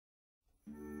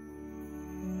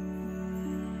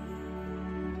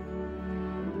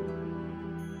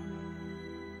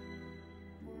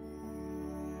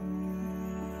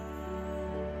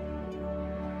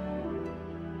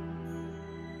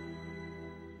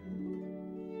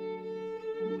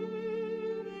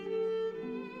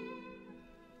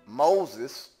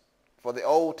Moses for the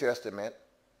Old Testament,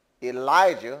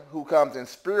 Elijah, who comes in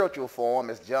spiritual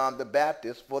form, is John the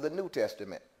Baptist for the New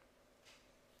Testament.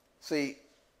 See,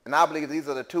 and I believe these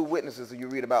are the two witnesses that you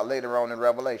read about later on in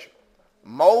Revelation.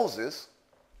 Moses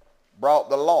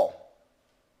brought the law.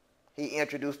 He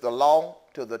introduced the law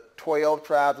to the 12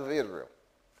 tribes of Israel.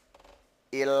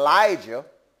 Elijah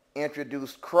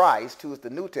introduced Christ, who is the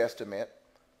New Testament,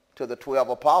 to the 12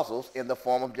 apostles in the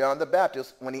form of John the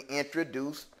Baptist when he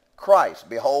introduced Christ.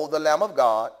 Behold the Lamb of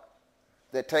God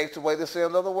that takes away the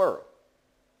sins of the world.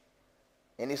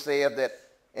 And he said that,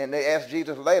 and they asked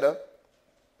Jesus later,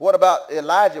 what about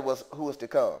Elijah who was to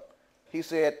come? He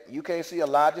said, you can't see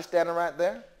Elijah standing right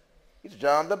there? He's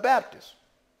John the Baptist.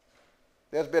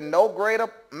 There's been no greater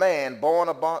man born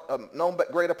no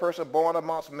greater person born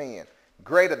amongst men,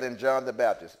 greater than John the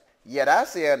Baptist. Yet I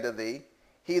say unto thee,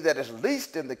 he that is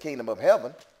least in the kingdom of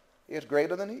heaven is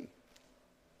greater than he.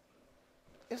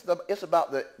 It's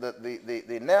about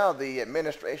the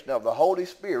administration of the Holy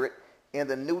Spirit in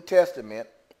the New Testament,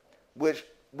 which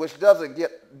doesn't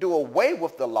do away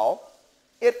with the law.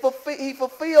 He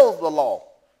fulfills the law.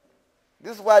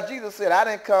 This is why Jesus said, I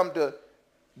didn't come to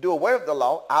do away with the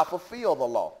law, I fulfill the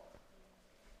law.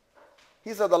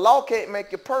 He said the law can't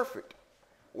make you perfect.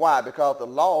 Why? Because the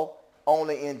law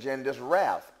only engenders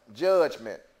wrath,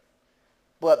 judgment.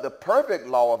 But the perfect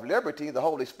law of liberty, the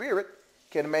Holy Spirit,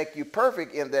 can make you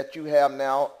perfect in that you have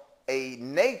now a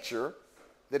nature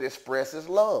that expresses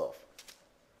love.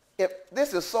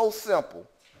 This is so simple.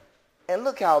 And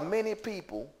look how many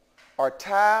people are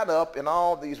tied up in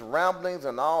all these ramblings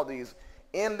and all these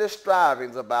endless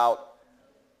strivings about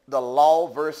the law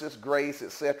versus grace,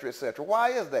 etc., etc.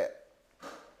 Why is that?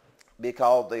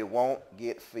 Because they won't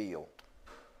get filled.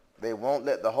 They won't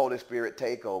let the Holy Spirit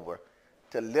take over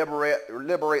to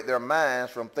liberate their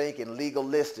minds from thinking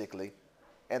legalistically,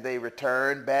 and they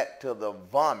return back to the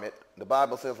vomit. The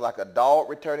Bible says like a dog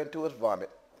returning to his vomit,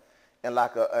 and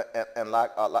like a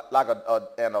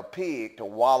pig to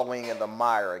wallowing in the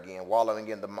mire again, wallowing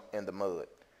in the mud.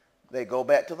 They go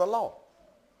back to the law.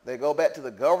 They go back to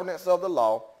the governance of the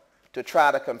law to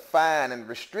try to confine and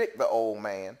restrict the old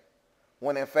man,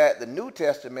 when in fact the New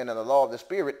Testament and the law of the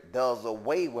Spirit does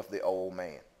away with the old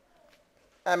man.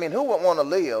 I mean, who would want to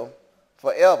live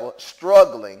forever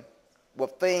struggling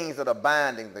with things that are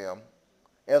binding them,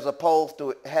 as opposed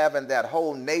to having that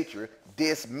whole nature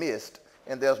dismissed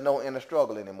and there's no inner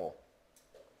struggle anymore?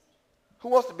 Who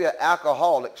wants to be an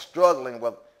alcoholic struggling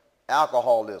with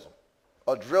alcoholism?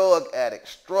 A drug addict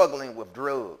struggling with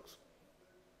drugs?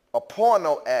 A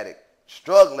porno addict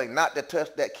struggling not to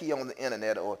touch that key on the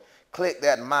internet or click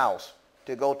that mouse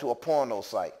to go to a porno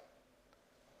site?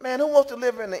 Man, who wants to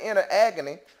live in the inner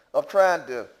agony of trying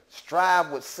to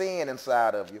strive with sin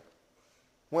inside of you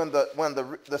when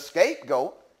the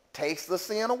scapegoat takes the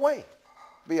sin away?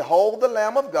 Behold the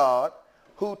Lamb of God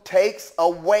who takes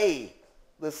away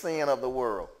the sin of the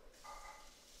world.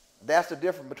 That's the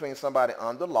difference between somebody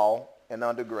under law and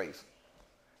under grace.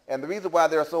 And the reason why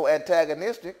they're so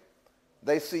antagonistic,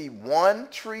 they see one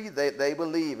tree that they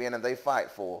believe in and they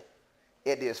fight for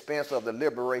at the expense of the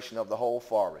liberation of the whole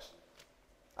forest.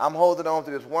 I'm holding on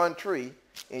to this one tree,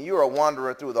 and you're a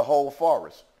wanderer through the whole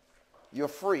forest. You're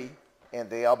free, and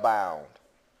they are bound.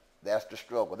 That's the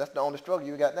struggle. That's the only struggle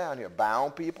you got down here.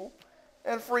 Bound people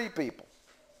and free people.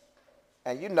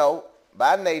 And you know,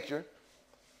 by nature,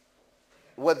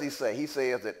 what does he say? He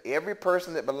says that every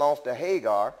person that belongs to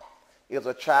Hagar is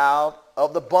a child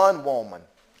of the bondwoman.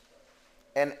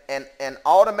 And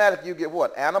automatically you get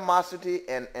what? Animosity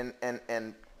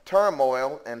and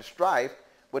turmoil and strife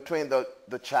between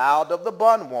the child of the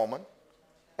bondwoman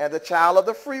and the child of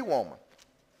the free woman.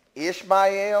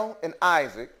 Ishmael and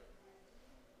Isaac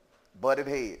butted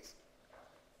heads.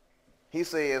 He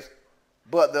says,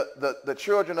 but the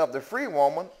children of the free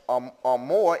woman are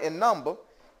more in number,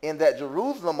 in that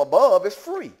Jerusalem above is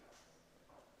free.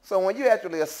 So when you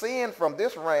actually ascend from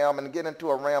this realm and get into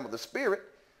a realm of the Spirit,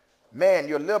 man,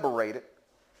 you're liberated,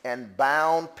 and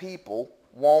bound people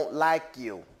won't like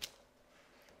you.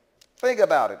 Think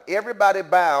about it. Everybody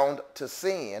bound to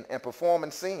sin and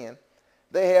performing sin,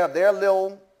 they have their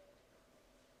little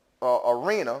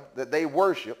arena that they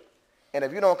worship, and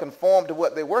if you don't conform to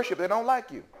what they worship, they don't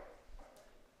like you.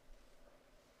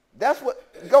 That's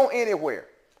what, go anywhere.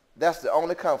 That's the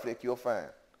only conflict you'll find.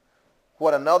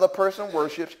 What another person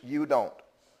worships, you don't.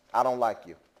 I don't like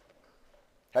you.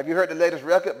 Have you heard the latest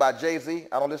record by Jay-Z?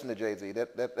 I don't listen to Jay-Z.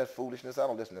 That's foolishness. I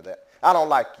don't listen to that. I don't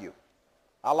like you.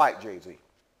 I like Jay-Z.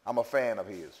 I'm a fan of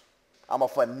his. I'm a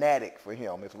fanatic for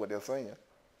him, is what they're saying.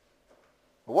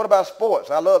 But what about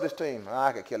sports? I love this team.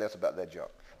 I could care less about that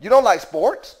junk. You don't like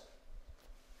sports?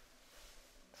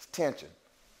 tension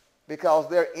because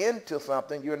they're into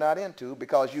something you're not into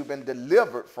because you've been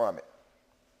delivered from it.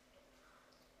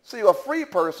 See, a free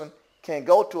person can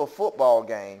go to a football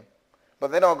game,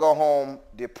 but they don't go home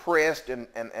depressed and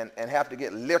have to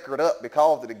get liquored up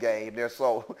because of the game. They're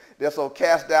so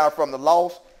cast down from the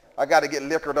loss. I got to get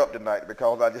liquored up tonight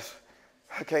because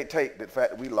I can't take the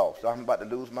fact that we lost. I'm about to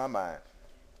lose my mind.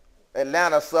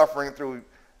 Atlanta's suffering through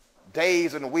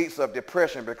days and weeks of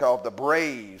depression because the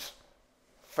Braves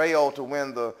failed to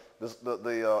win the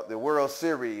World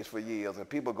Series for years, and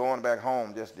people going back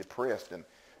home just depressed, and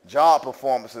job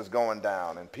performances going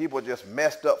down, and people just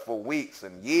messed up for weeks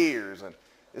and years. And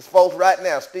these folks right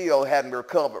now still hadn't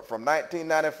recovered from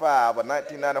 1995 or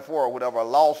 1994 or whatever,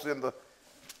 loss in the,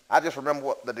 I just remember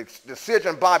what the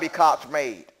decision Bobby Cox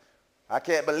made. I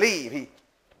can't believe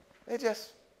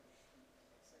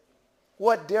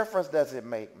what difference does it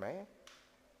make, man?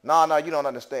 No, you don't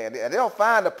understand. And they'll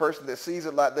find a person that sees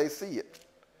it like they see it.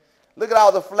 Look at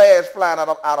all the flags flying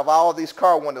out of all these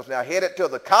car windows now, headed to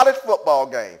the college football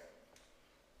game.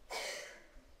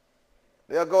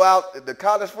 They'll go out, the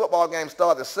college football game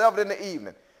starts at 7 in the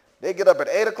evening. They get up at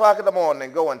 8 o'clock in the morning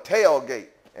and go and tailgate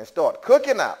and start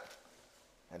cooking out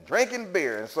and drinking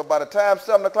beer. And so by the time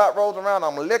 7 o'clock rolls around,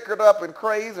 I'm liquored up and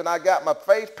crazed, and I got my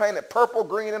face painted purple,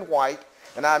 green, and white,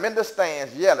 and I'm in the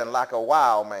stands yelling like a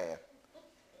wild man.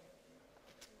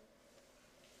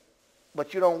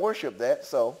 But you don't worship that,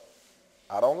 so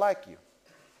I don't like you.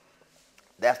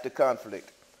 That's the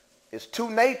conflict. It's two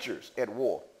natures at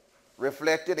war,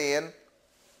 reflected in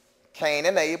Cain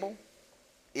and Abel,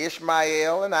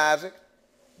 Ishmael and Isaac,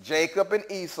 Jacob and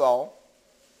Esau,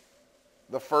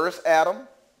 the first Adam,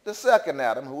 the second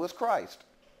Adam, who is Christ.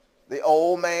 The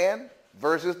old man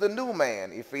versus the new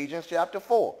man, Ephesians chapter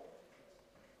 4.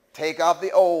 Take off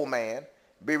the old man,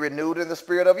 be renewed in the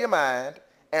spirit of your mind,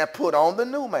 and put on the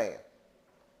new man.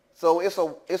 So it's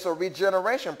a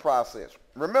regeneration process.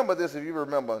 Remember this if you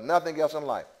remember nothing else in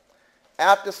life.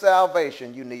 After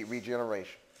salvation, you need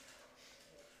regeneration.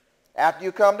 After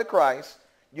you come to Christ,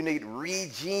 you need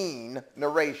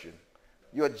regeneration.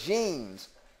 Your genes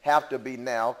have to be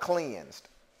now cleansed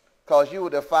because you were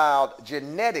defiled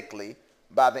genetically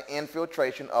by the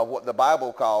infiltration of what the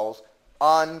Bible calls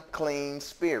unclean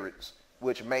spirits,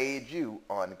 which made you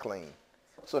unclean.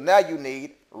 So now you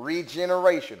need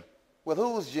regeneration. With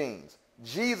whose genes?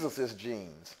 Jesus'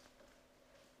 genes.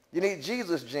 You need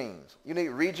Jesus' genes. You need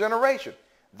regeneration.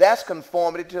 That's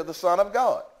conformity to the Son of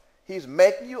God. He's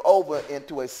making you over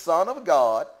into a Son of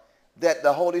God that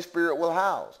the Holy Spirit will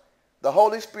house. The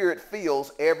Holy Spirit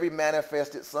fills every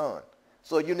manifested Son.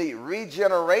 So you need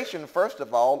regeneration, first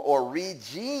of all, or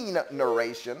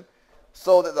regeneration,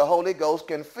 so that the Holy Ghost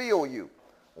can fill you.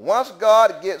 Once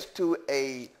God gets to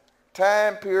a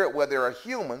time period where there are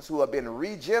humans who have been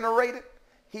regenerated,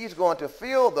 he's going to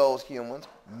fill those humans,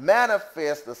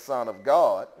 manifest the Son of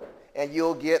God, and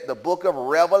you'll get the book of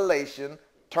Revelation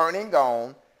turning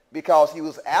on because he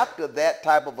was after that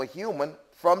type of a human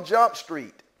from Jump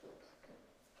Street.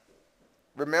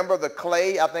 Remember the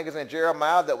clay, I think it's in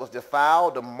Jeremiah, that was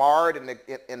defiled or marred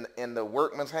in the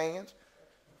workman's hands?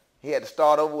 He had to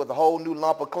start over with a whole new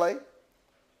lump of clay.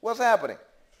 What's happening?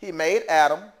 He made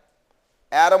Adam.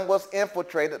 Adam was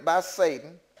infiltrated by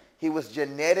Satan. He was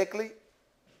genetically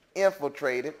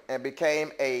infiltrated and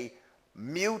became a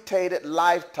mutated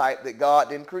life type that God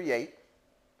didn't create.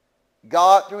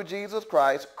 God, through Jesus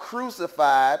Christ,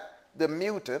 crucified the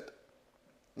mutant.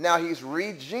 Now he's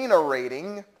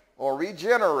regenerating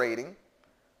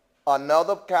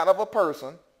another kind of a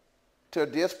person to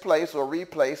displace or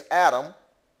replace Adam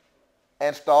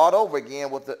and start over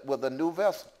again with a new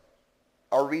vessel,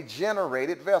 a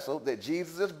regenerated vessel that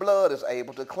Jesus' blood is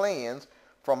able to cleanse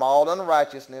from all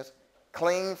unrighteousness,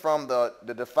 clean from the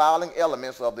defiling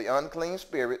elements of the unclean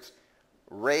spirits,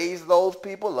 raise those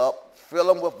people up, fill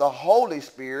them with the Holy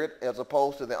Spirit as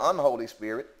opposed to the unholy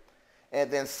spirit,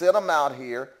 and then set them out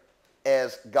here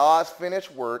as God's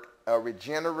finished work, a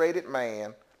regenerated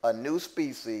man, a new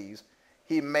species.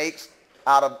 He makes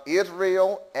out of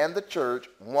Israel and the church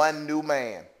one new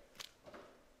man.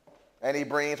 And he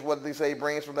brings, what did he say he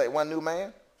brings from that one new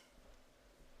man?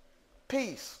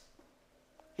 Peace.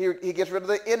 He gets rid of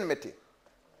the enmity.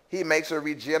 He makes a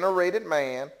regenerated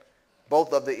man,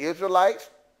 both of the Israelites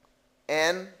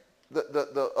and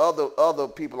the other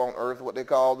people on earth, what they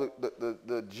call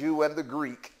the Jew and the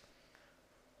Greek.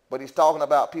 But he's talking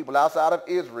about people outside of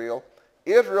Israel.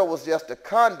 Israel was just a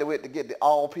conduit to get to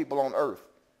all people on earth.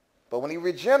 But when he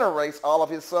regenerates all of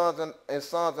his sons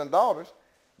and daughters,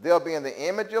 they'll be in the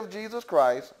image of Jesus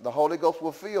Christ. The Holy Ghost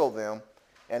will fill them,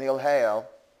 and he'll have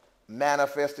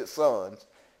manifested sons.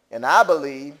 And I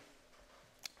believe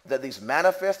that these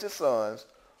manifested sons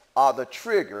are the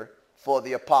trigger for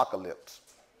the apocalypse.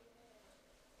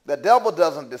 The devil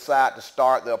doesn't decide to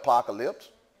start the apocalypse.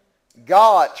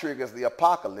 God triggers the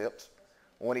apocalypse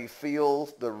when he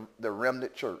fills the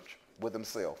remnant church with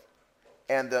himself.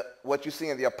 And what you see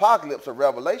in the apocalypse of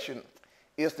Revelation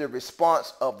is the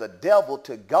response of the devil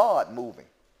to God moving.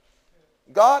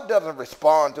 God doesn't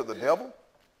respond to the devil.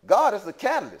 God is the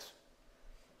catalyst.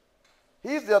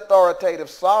 He's the authoritative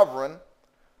sovereign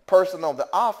person on the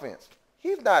offense.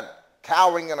 He's not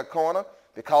cowering in a corner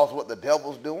because of what the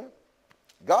devil's doing.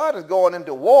 God is going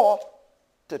into war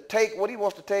to take what he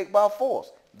wants to take by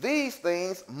force. These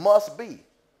things must be.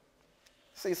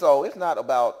 See, so it's not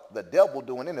about the devil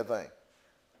doing anything.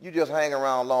 You just hang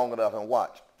around long enough and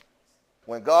watch.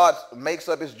 When God makes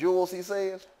up his jewels, he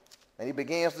says, and he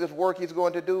begins this work he's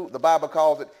going to do, the Bible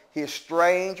calls it his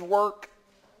strange work.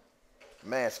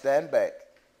 Man, stand back,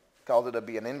 because it'll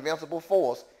be an invincible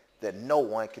force that no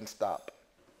one can stop.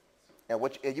 And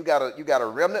you got a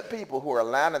remnant people who are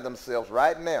aligning themselves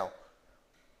right now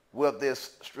with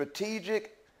this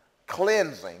strategic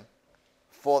cleansing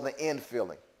for the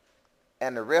infilling.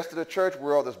 And the rest of the church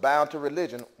world that's bound to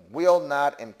religion will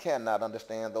not and cannot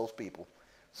understand those people.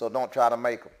 So don't try to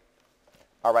make them.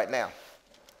 All right, now,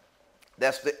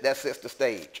 that sets the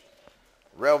stage.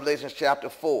 Revelation chapter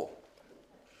 4.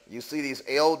 You see these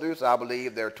elders. I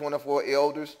believe there are 24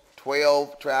 elders,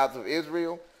 12 tribes of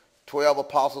Israel, 12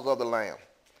 apostles of the Lamb.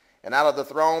 And out of the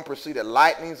throne proceeded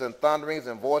lightnings and thunderings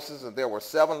and voices, and there were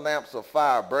 7 lamps of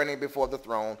fire burning before the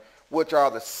throne, which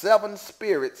are the 7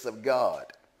 spirits of God.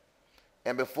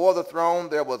 And before the throne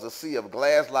there was a sea of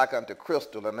glass like unto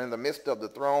crystal, and in the midst of the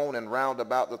throne and round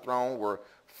about the throne were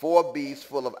 4 beasts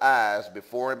full of eyes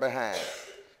before and behind.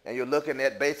 And you're looking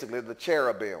at basically the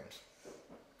cherubims.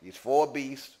 These 4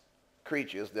 beast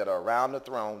creatures that are around the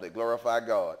throne that glorify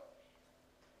God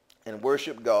and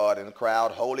worship God and cry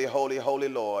out, holy, holy, holy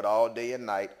Lord, all day and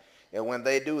night. And when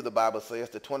they do, the Bible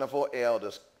says, the 24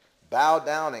 elders bow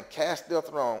down and cast their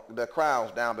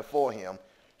crowns down before him,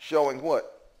 showing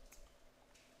what?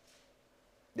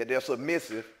 That they're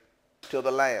submissive to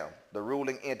the Lamb, the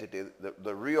ruling entity,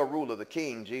 the real ruler, the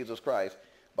King, Jesus Christ.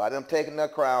 By them taking their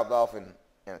crowns off and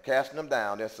casting them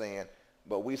down, they're saying,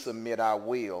 but we submit our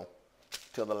will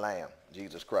to the Lamb,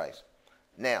 Jesus Christ.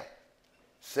 Now,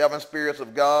 7 spirits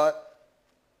of God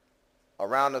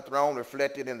around the throne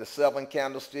reflected in the 7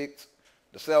 candlesticks.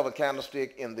 The 7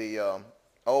 candlestick in the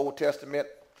Old Testament,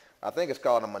 I think it's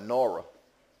called a menorah,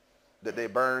 that they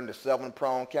burned the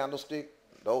 7-pronged candlestick.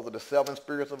 Those are the 7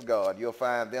 spirits of God. You'll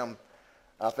find them,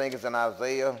 I think it's in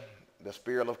Isaiah, the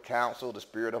spirit of counsel, the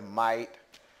spirit of might,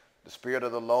 the spirit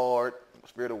of the Lord, the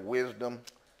spirit of wisdom.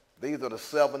 These are the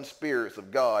 7 spirits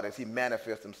of God as he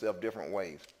manifests himself different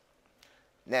ways.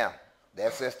 Now,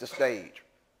 that sets the stage.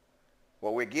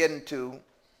 What we're getting to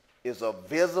is a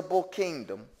visible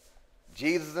kingdom,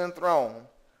 Jesus enthroned,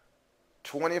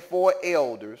 24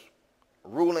 elders,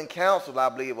 ruling council, I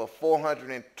believe, of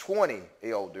 420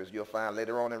 elders you'll find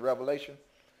later on in Revelation,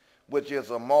 which is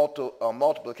a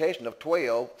multiplication of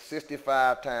 12.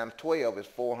 65 times 12 is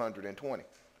 420.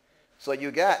 So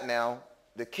you got now,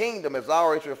 the kingdom is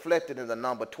always reflected in the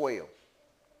number 12.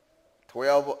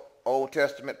 12 Old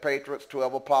Testament patriots,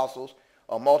 12 apostles,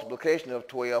 a multiplication of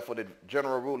 12 for the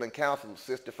general ruling council,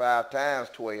 65 times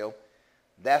 12.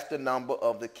 That's the number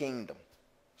of the kingdom.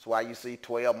 That's why you see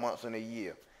 12 months in a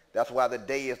year. That's why the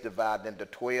day is divided into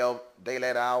 12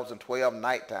 daylight hours and 12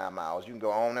 nighttime hours. You can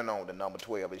go on and on, the number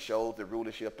 12. It shows the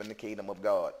rulership in the kingdom of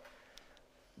God.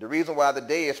 The reason why the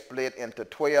day is split into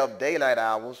 12 daylight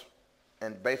hours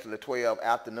and basically 12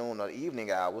 afternoon or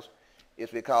evening hours is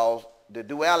because the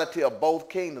duality of both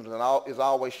kingdoms is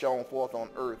always shown forth on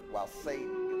earth, while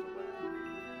Satan